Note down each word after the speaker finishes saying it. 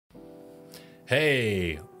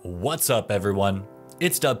Hey, what's up everyone?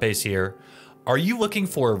 It's Dubbase here. Are you looking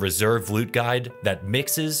for a reserve loot guide that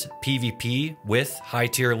mixes PvP with high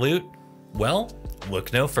tier loot? Well,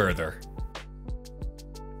 look no further.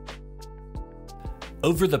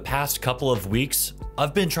 Over the past couple of weeks,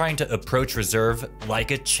 I've been trying to approach Reserve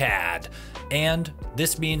like a Chad, and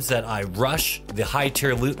this means that I rush the high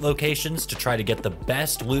tier loot locations to try to get the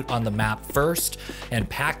best loot on the map first and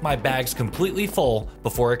pack my bags completely full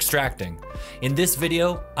before extracting. In this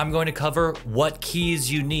video, I'm going to cover what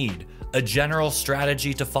keys you need, a general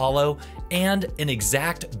strategy to follow, and an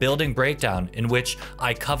exact building breakdown in which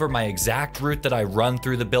I cover my exact route that I run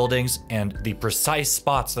through the buildings and the precise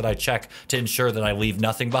spots that I check to ensure that I leave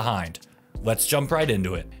nothing behind. Let's jump right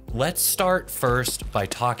into it. Let's start first by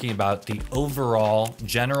talking about the overall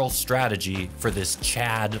general strategy for this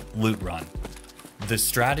Chad loot run. The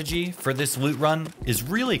strategy for this loot run is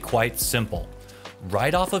really quite simple.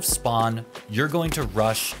 Right off of spawn, you're going to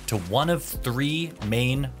rush to one of three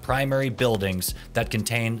main primary buildings that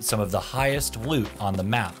contain some of the highest loot on the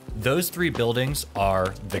map. Those three buildings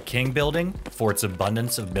are the King building for its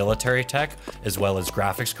abundance of military tech, as well as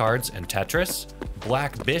graphics cards and Tetris,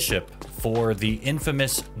 Black Bishop for the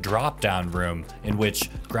infamous drop-down room in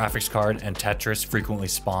which graphics card and Tetris frequently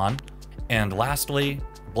spawn, and lastly,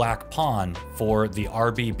 Black Pawn for the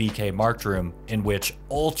RBBK marked room in which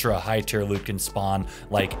ultra high tier loot can spawn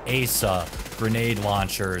like ASA, grenade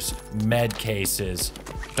launchers, med cases,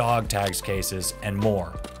 dog tags cases, and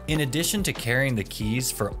more. In addition to carrying the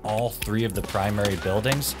keys for all three of the primary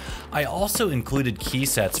buildings, I also included key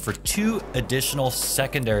sets for two additional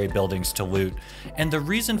secondary buildings to loot. And the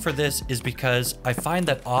reason for this is because I find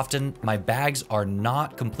that often my bags are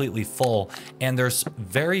not completely full and there's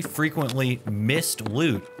very frequently missed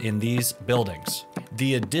loot in these buildings.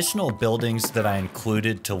 The additional buildings that I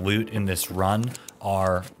included to loot in this run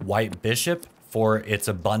are White Bishop for its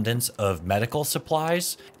abundance of medical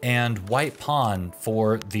supplies, and White Pawn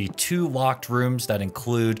for the two locked rooms that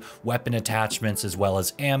include weapon attachments as well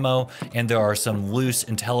as ammo, and there are some loose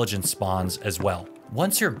intelligence spawns as well.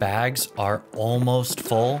 Once your bags are almost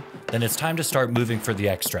full, then it's time to start moving for the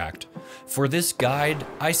extract. For this guide,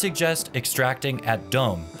 I suggest extracting at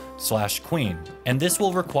Dome/Queen, and this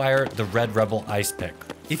will require the Red Rebel ice pick.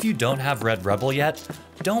 If you don't have Red Rebel yet,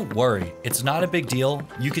 don't worry, it's not a big deal.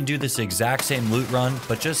 You can do this exact same loot run,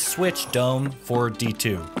 but just switch Dome for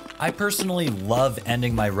D2. I personally love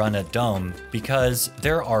ending my run at Dome because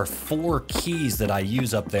there are 4 keys that I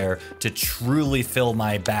use up there to truly fill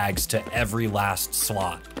my bags to every last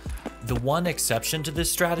slot. The one exception to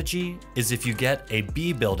this strategy is if you get a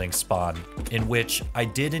B building spawn, in which I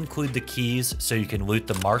did include the keys so you can loot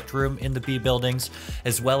the marked room in the B buildings,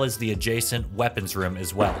 as well as the adjacent weapons room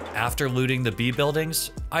as well. After looting the B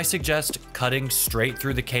buildings, I suggest cutting straight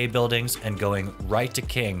through the K buildings and going right to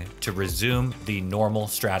King to resume the normal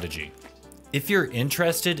strategy. If you're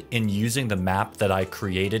interested in using the map that I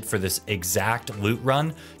created for this exact loot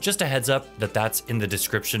run, just a heads up that that's in the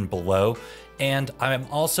description below. And I'm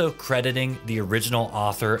also crediting the original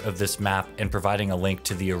author of this map and providing a link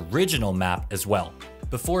to the original map as well.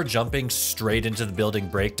 Before jumping straight into the building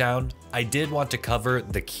breakdown, I did want to cover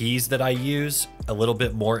the keys that I use a little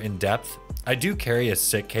bit more in depth. I do carry a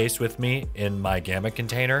SICK case with me in my Gamma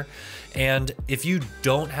container, and if you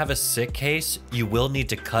don't have a SICK case, you will need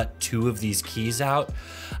to cut 2 of these keys out.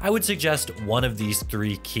 I would suggest one of these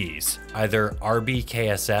 3 keys, either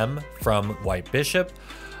RBKSM from White Bishop,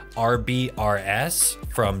 RBRS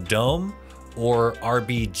from Dome, or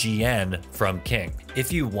RBGN from King.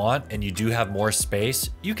 If you want and you do have more space,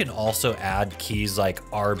 you can also add keys like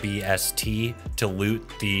RBST to loot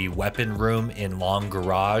the weapon room in Long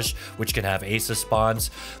Garage, which can have ASA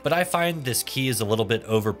spawns, but I find this key is a little bit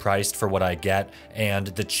overpriced for what I get, and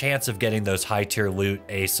the chance of getting those high tier loot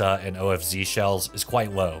ASA and OFZ shells is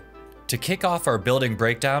quite low. To kick off our building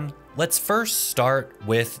breakdown, let's first start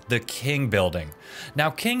with the King building. Now,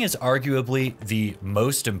 King is arguably the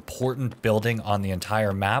most important building on the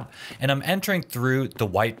entire map, and I'm entering through the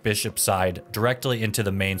White Bishop side directly into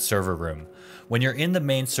the main server room. When you're in the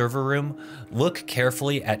main server room, look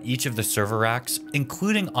carefully at each of the server racks,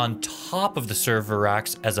 including on top of the server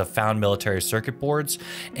racks as a found military circuit boards,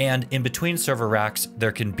 and in between server racks,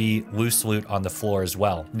 there can be loose loot on the floor as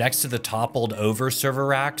well. Next to the toppled over server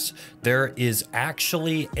racks, there is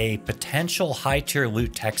actually a potential high tier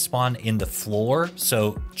loot tech spawn in the floor,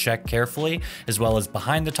 so check carefully, as well as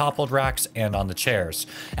behind the toppled racks and on the chairs.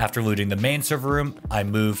 After looting the main server room, I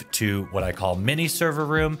move to what I call mini server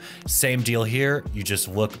room. Same deal here, you just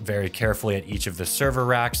look very carefully at each of the server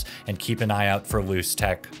racks and keep an eye out for loose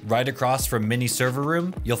tech. Right across from mini server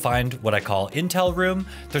room, you'll find what I call intel room.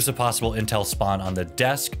 There's a possible intel spawn on the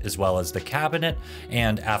desk as well as the cabinet,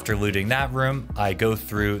 and after looting that room, I go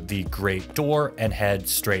through the great door and head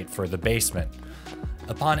straight for the basement.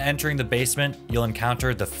 Upon entering the basement, you'll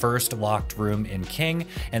encounter the first locked room in King,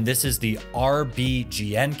 and this is the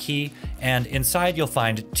RBGN key, and inside you'll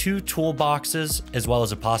find 2 toolboxes as well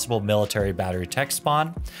as a possible military battery tech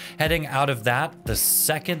spawn. Heading out of that, the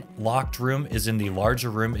second locked room is in the larger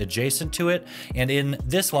room adjacent to it, and in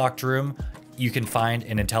this locked room, you can find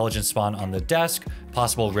an intelligence spawn on the desk,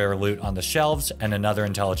 possible rare loot on the shelves, and another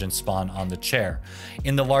intelligence spawn on the chair.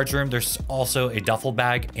 In the large room, there's also a duffel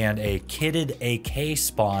bag and a kitted AK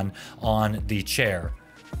spawn on the chair.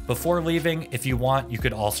 Before leaving, if you want, you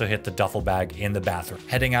could also hit the duffel bag in the bathroom.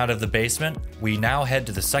 Heading out of the basement, we now head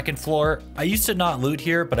to the second floor. I used to not loot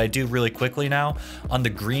here, but I do really quickly now. On the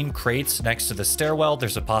green crates next to the stairwell,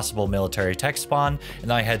 there's a possible military tech spawn,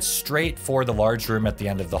 and I head straight for the large room at the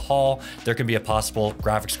end of the hall. There can be a possible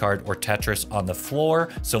graphics card or Tetris on the floor,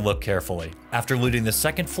 so look carefully. After looting the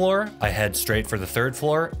second floor, I head straight for the third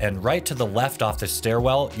floor, and right to the left off the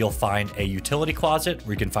stairwell, you'll find a utility closet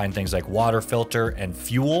where you can find things like water filter and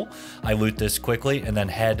fuel. I loot this quickly and then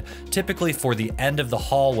head typically for the end of the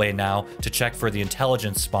hallway now to check for the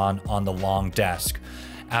intelligence spawn on the long desk.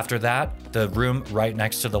 After that, the room right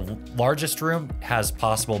next to the largest room has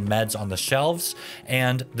possible meds on the shelves,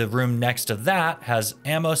 and the room next to that has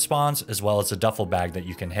ammo spawns as well as a duffel bag that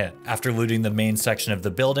you can hit. After looting the main section of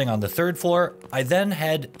the building on the third floor, I then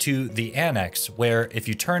head to the annex, where if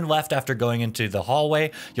you turn left after going into the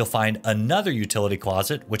hallway, you'll find another utility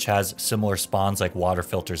closet, which has similar spawns like water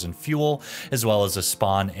filters and fuel, as well as a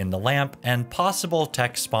spawn in the lamp and possible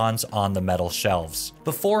tech spawns on the metal shelves.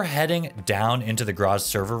 Before heading down into the garage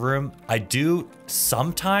server room, I do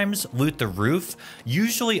sometimes loot the roof,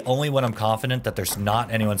 usually only when I'm confident that there's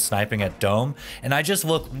not anyone sniping at dome, and I just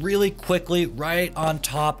look really quickly right on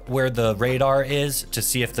top where the radar is to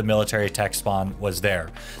see if the military tech spawn was there.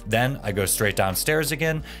 Then I go straight downstairs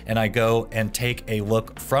again, and I go and take a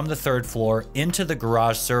look from the third floor into the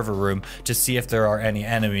garage server room to see if there are any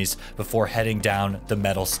enemies before heading down the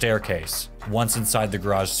metal staircase. Once inside the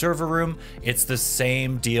garage server room, it's the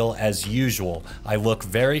same deal as usual. I look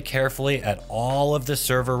very carefully at all of the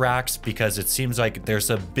server racks because it seems like there's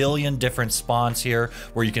a billion different spawns here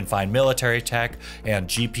where you can find military tech and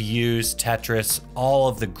GPUs, Tetris, all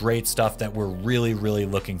of the great stuff that we're really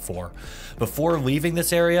looking for. Before leaving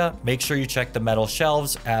this area, make sure you check the metal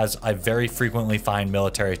shelves, as I very frequently find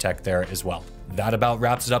military tech there as well. That about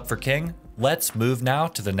wraps it up for King. Let's move now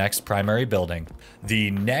to the next primary building. The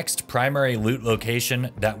next primary loot location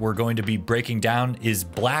that we're going to be breaking down is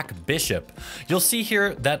Black Bishop. You'll see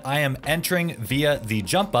here that I am entering via the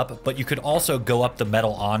jump up, but you could also go up the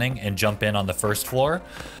metal awning and jump in on the first floor.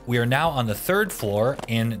 We are now on the third floor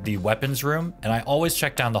in the weapons room, and I always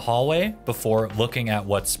check down the hallway before looking at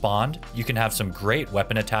what spawned. You can have some great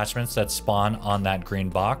weapon attachments that spawn on that green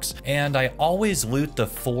box, and I always loot the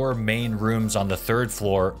 4 main rooms on the third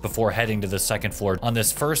floor before heading to the second floor. On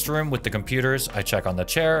this first room with the computers, I check on the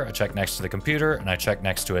chair, I check next to the computer, and I check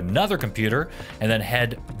next to another computer, and then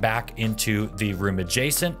head back into the room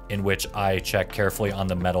adjacent, in which I check carefully on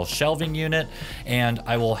the metal shelving unit, and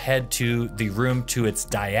I will head to the room to its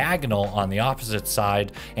diagonal on the opposite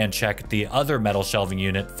side and check the other metal shelving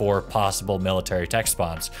unit for possible military tech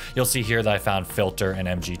spawns. You'll see here that I found filter and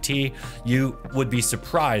MGT. You would be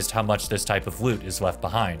surprised how much this type of loot is left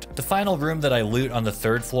behind. The final room that I loot on the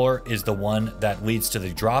third floor is the one that leads to the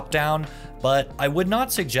drop down, but I would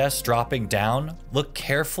not suggest dropping down. Look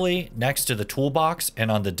carefully next to the toolbox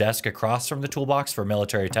and on the desk across from the toolbox for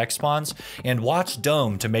military tech spawns, and watch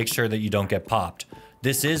dome to make sure that you don't get popped.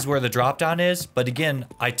 This is where the drop down is, but again,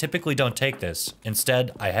 I typically don't take this. Instead,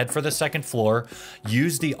 I head for the second floor,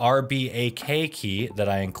 use the RBAK key that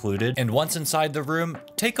I included, and once inside the room,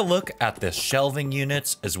 take a look at the shelving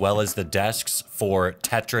units as well as the desks for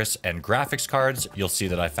Tetris and graphics cards. You'll see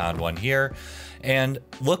that I found one here. And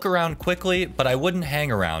look around quickly, but I wouldn't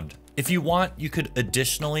hang around. If you want, you could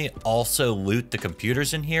additionally also loot the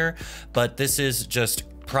computers in here, but this is just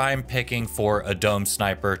prime picking for a dome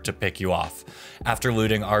sniper to pick you off. After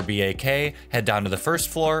looting RBAK, head down to the first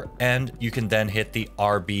floor, and you can then hit the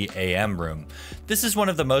RBAM room. This is one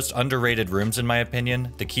of the most underrated rooms in my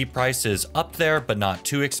opinion. The key price is up there, but not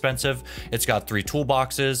too expensive. It's got 3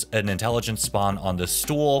 toolboxes, an intelligence spawn on the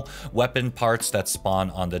stool, weapon parts that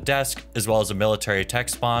spawn on the desk, as well as a military tech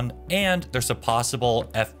spawn, and there's a possible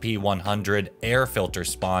FP100 air filter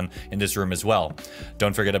spawn in this room as well.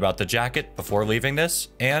 Don't forget about the jacket before leaving this,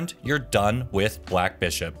 and you're done with Black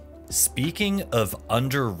Bishop. Speaking of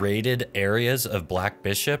underrated areas of Black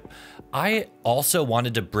Bishop, I also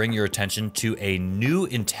wanted to bring your attention to a new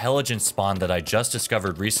intelligence spawn that I just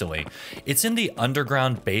discovered recently. It's in the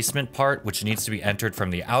underground basement part, which needs to be entered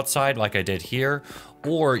from the outside like I did here,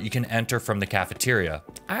 or you can enter from the cafeteria.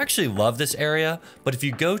 I actually love this area, but if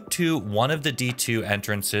you go to one of the D2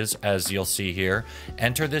 entrances, as you'll see here,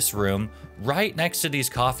 enter this room, right next to these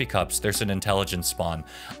coffee cups, there's an intelligence spawn.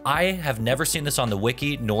 I have never seen this on the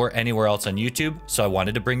wiki nor anywhere else on YouTube, so I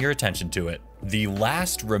wanted to bring your attention to it. The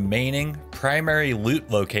last remaining primary loot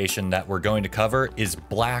location that we're going to cover is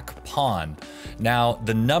Black Pawn. Now,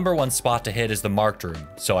 the #1 spot to hit is the marked room,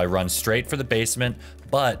 so I run straight for the basement,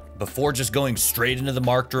 but before just going straight into the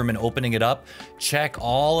marked room and opening it up, check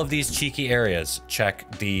all of these cheeky areas.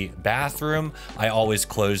 Check the bathroom. I always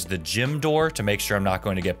close the gym door to make sure I'm not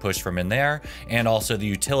going to get pushed from in there, and also the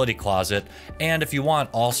utility closet. And if you want,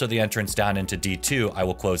 also the entrance down into D2, I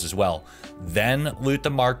will close as well. Then loot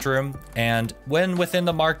the marked room, and when within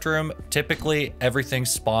the marked room, typically everything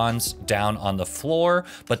spawns down on the floor,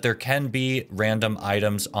 but there can be random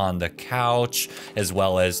items on the couch as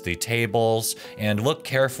well as the tables, and look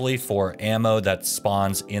carefully for ammo that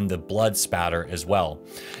spawns in the blood spatter as well.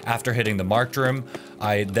 After hitting the marked room,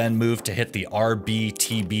 I then move to hit the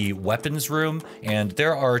RBTB weapons room, and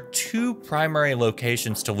there are 2 primary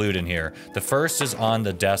locations to loot in here. The first is on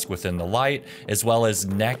the desk within the light, as well as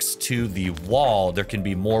next to the wall. There can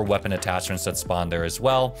be more weapon attachments that spawn there as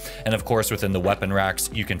well. And of course, within the weapon racks,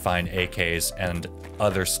 you can find AKs and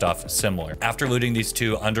other stuff similar. After looting these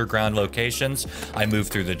 2 underground locations, I move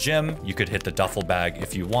through the gym. You could hit the duffel bag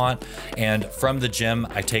if you want. And from the gym,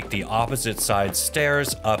 I take the opposite side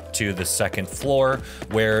stairs up to the 2nd floor,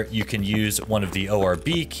 where you can use one of the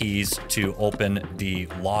ORB keys to open the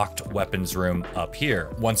locked weapons room up here.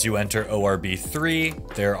 Once you enter ORB 3,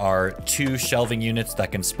 there are 2 shelving units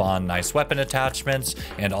that can spawn nice weapon attachments,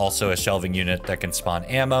 and also a shelving unit that can spawn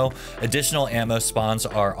ammo. Additional ammo spawns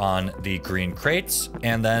are on the green crates,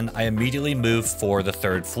 and then I immediately move for the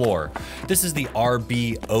 3rd floor. This is the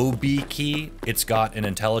RBOB key. It's got an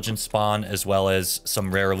intelligence spawn as well as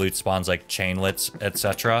some rare loot spawns like chainlets,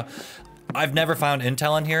 etc. I've never found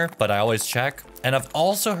intel in here, but I always check. And I've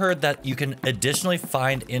also heard that you can additionally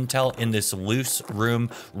find intel in this loose room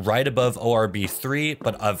right above ORB 3,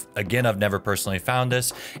 but I've never personally found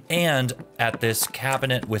this. And at this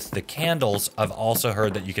cabinet with the candles, I've also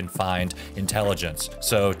heard that you can find intelligence.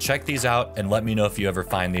 So check these out and let me know if you ever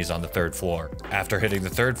find these on the 3rd floor. After hitting the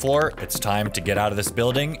 3rd floor, it's time to get out of this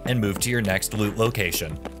building and move to your next loot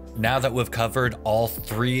location. Now that we've covered all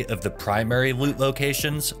 3 of the primary loot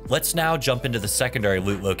locations, let's now jump into the secondary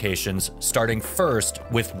loot locations, starting first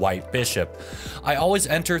with White Bishop. I always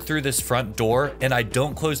enter through this front door, and I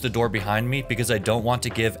don't close the door behind me because I don't want to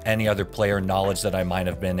give any other player knowledge that I might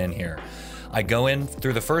have been in here. I go in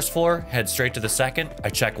through the 1st floor, head straight to the 2nd. I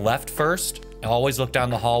check left first. I always look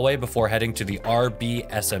down the hallway before heading to the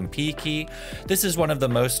RBSMP key. This is one of the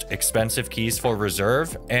most expensive keys for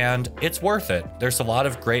Reserve, and it's worth it. There's a lot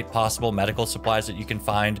of great possible medical supplies that you can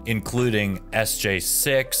find, including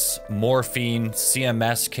SJ6, morphine,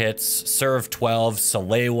 CMS kits, Serv 12,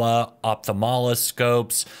 Salewa,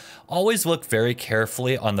 ophthalmoscopes. Always look very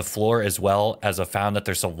carefully on the floor as well, as I've found that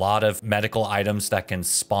there's a lot of medical items that can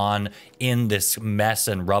spawn in this mess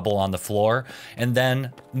and rubble on the floor. And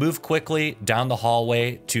then move quickly down the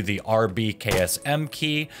hallway to the RBKSM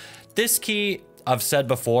key. This key, I've said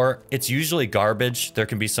before, it's usually garbage. There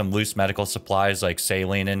can be some loose medical supplies like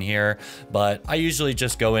saline in here, but I usually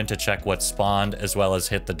just go in to check what's spawned as well as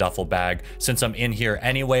hit the duffel bag. Since I'm in here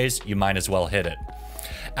anyways, you might as well hit it.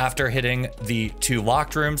 After hitting the 2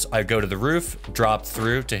 locked rooms, I go to the roof, drop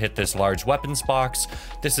through to hit this large weapons box.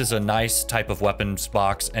 This is a nice type of weapons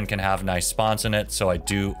box and can have nice spawns in it, so I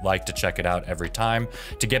do like to check it out every time.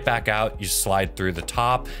 To get back out, you slide through the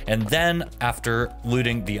top, and then after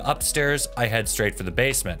looting the upstairs, I head straight for the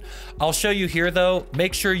basement. I'll show you here though,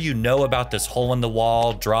 make sure you know about this hole in the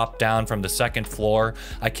wall, drop down from the 2nd floor.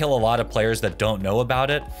 I kill a lot of players that don't know about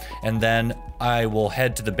it, and then I will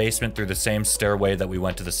head to the basement through the same stairway that we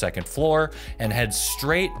went to to the second floor and head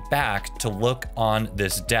straight back to look on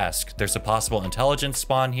this desk. There's a possible intelligence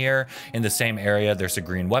spawn here. In the same area, there's a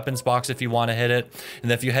green weapons box if you want to hit it.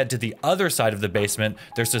 And if you head to the other side of the basement,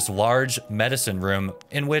 there's this large medicine room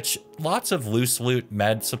in which lots of loose loot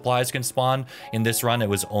med supplies can spawn. In this run, it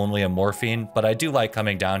was only a morphine, but I do like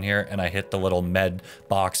coming down here and I hit the little med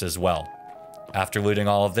box as well. After looting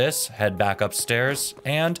all of this, head back upstairs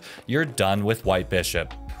and you're done with White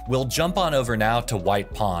Bishop. We'll jump on over now to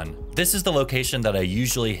White Pawn. This is the location that I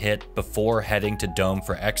usually hit before heading to Dome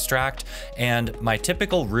for extract, and my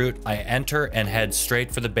typical route, I enter and head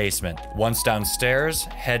straight for the basement. Once downstairs,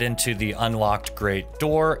 head into the unlocked great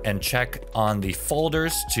door and check on the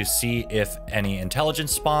folders to see if any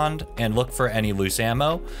intelligence spawned and look for any loose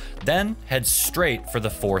ammo. Then head straight for the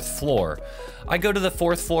 4th floor. I go to the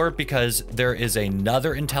 4th floor because there is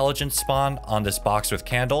another intelligence spawn on this box with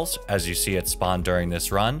candles, as you see it spawn during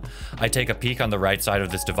this run. I take a peek on the right side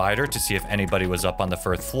of this divider to see if anybody was up on the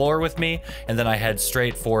 1st floor with me, and then I head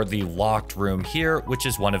straight for the locked room here, which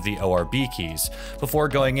is one of the ORB keys. Before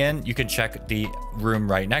going in, you can check the room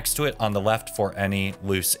right next to it on the left for any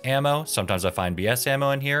loose ammo. Sometimes I find BS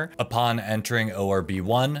ammo in here. Upon entering ORB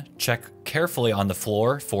 1, check carefully on the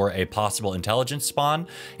floor for a possible intelligence spawn,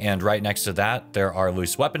 and right next to that there are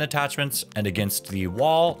loose weapon attachments, and against the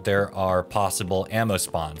wall there are possible ammo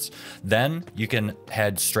spawns. Then you can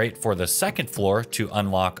head straight for the 2nd floor to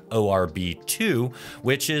unlock ORB 2,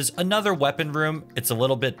 which is another weapon room. It's a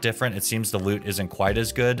little bit different. It seems the loot isn't quite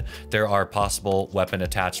as good. There are possible weapon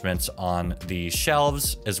attachments on the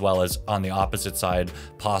shelves, as well as on the opposite side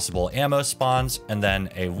possible ammo spawns, and then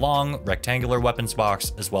a long rectangular weapons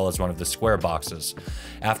box, as well as one of the square boxes.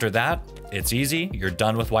 After that, it's easy. You're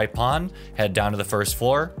done with White Pawn, head down to the 1st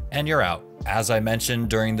floor, and you're out. As I mentioned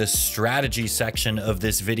during the strategy section of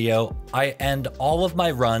this video, I end all of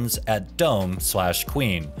my runs at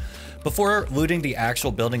Dome/Queen. Before looting the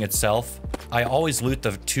actual building itself, I always loot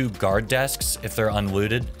the 2 guard desks if they're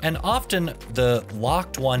unlooted, and often the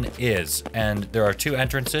locked one is, and there are 2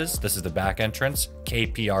 entrances. This is the back entrance,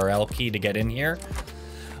 KPRL key to get in here.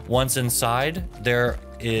 Once inside, there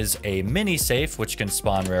is a mini safe which can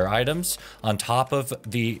spawn rare items. On top of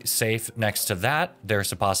the safe next to that,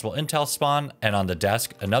 there's a possible intel spawn, and on the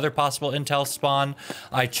desk, another possible intel spawn.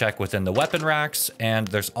 I check within the weapon racks, and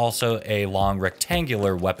there's also a long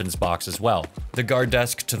rectangular weapons box as well. The guard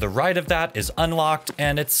desk to the right of that is unlocked,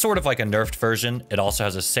 and it's sort of like a nerfed version. It also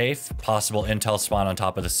has a safe, possible intel spawn on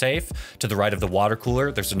top of the safe. To the right of the water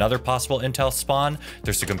cooler, there's another possible intel spawn.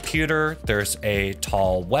 There's a computer, there's a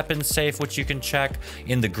tall weapons safe which you can check.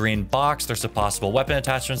 In the green box, there's a possible weapon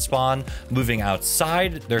attachment spawn. Moving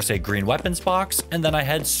outside, there's a green weapons box, and then I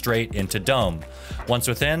head straight into Dome. Once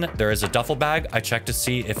within, there is a duffel bag. I check to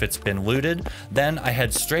see if it's been looted. Then I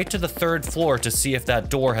head straight to the 3rd floor to see if that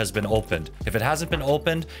door has been opened. If it hasn't been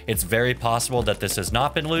opened, it's very possible that this has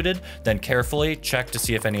not been looted. Then carefully check to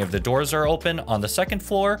see if any of the doors are open on the 2nd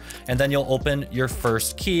floor, and then you'll open your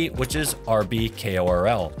first key, which is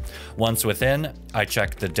RBKORL. Once within, I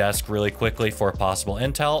check the desk really quickly for possible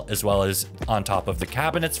intel, as well as on top of the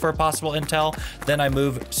cabinets for possible intel. Then I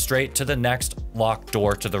move straight to the next locked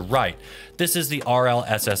door to the right. This is the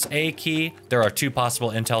RLSSA key. There are 2 possible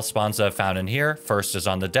intel spawns that I've found in here. First is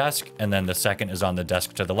on the desk, and then the second is on the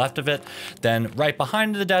desk to the left of it. Then right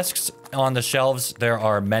behind the desks on the shelves, there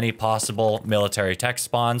are many possible military tech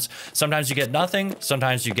spawns. Sometimes you get nothing,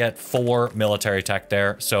 sometimes you get 4 military tech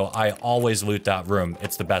there, so I always loot that room.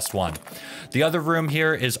 It's the best one. The other room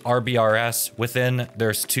here is RBRS. Within,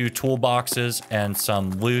 there's 2 toolboxes and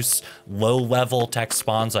some loose, low-level tech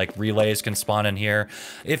spawns, like relays can spawn in here.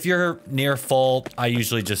 If you're near full, I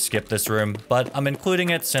usually just skip this room, but I'm including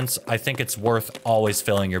it since I think it's worth always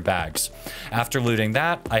filling your bags. After looting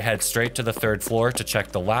that, I head straight to the 3rd floor to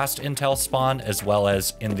check the last intel spawn, as well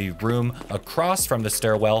as in the room across from the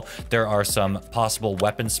stairwell, there are some possible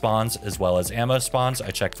weapon spawns as well as ammo spawns.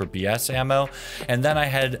 I check for BS ammo, and then I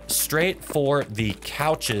head straight for the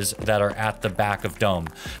couches that are at the back of Dome.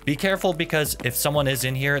 Be careful, because if someone is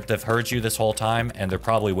in here, they've heard you this whole time and they're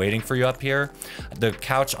probably waiting for you up here. The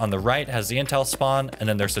couch on the right has the intel spawn, and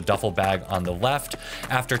then there's a duffel bag on the left.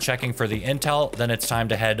 After checking for the intel, then it's time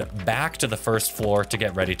to head back to the 1st floor to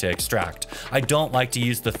get ready to extract. I don't like to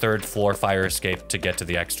use the 3rd floor fire escape to get to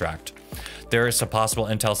the extract. There is a possible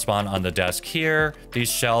intel spawn on the desk here.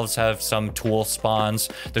 These shelves have some tool spawns.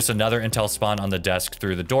 There's another intel spawn on the desk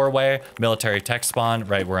through the doorway. Military tech spawn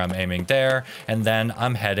right where I'm aiming there. And then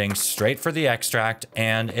I'm heading straight for the extract,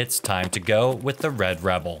 and it's time to go with the Red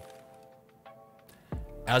Rebel.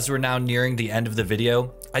 As we're now nearing the end of the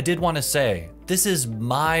video, I did want to say, this is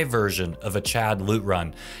my version of a Chad loot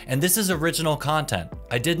run, and this is original content.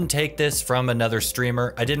 I didn't take this from another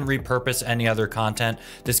streamer. I didn't repurpose any other content.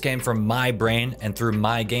 This came from my brain and through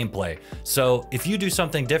my gameplay. So if you do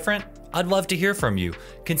something different, I'd love to hear from you.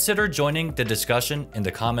 Consider joining the discussion in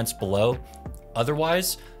the comments below.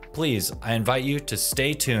 Otherwise, please, I invite you to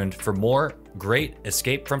stay tuned for more great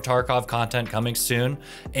Escape from Tarkov content coming soon,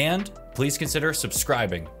 and please consider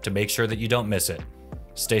subscribing to make sure that you don't miss it.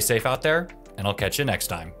 Stay safe out there, and I'll catch you next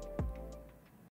time.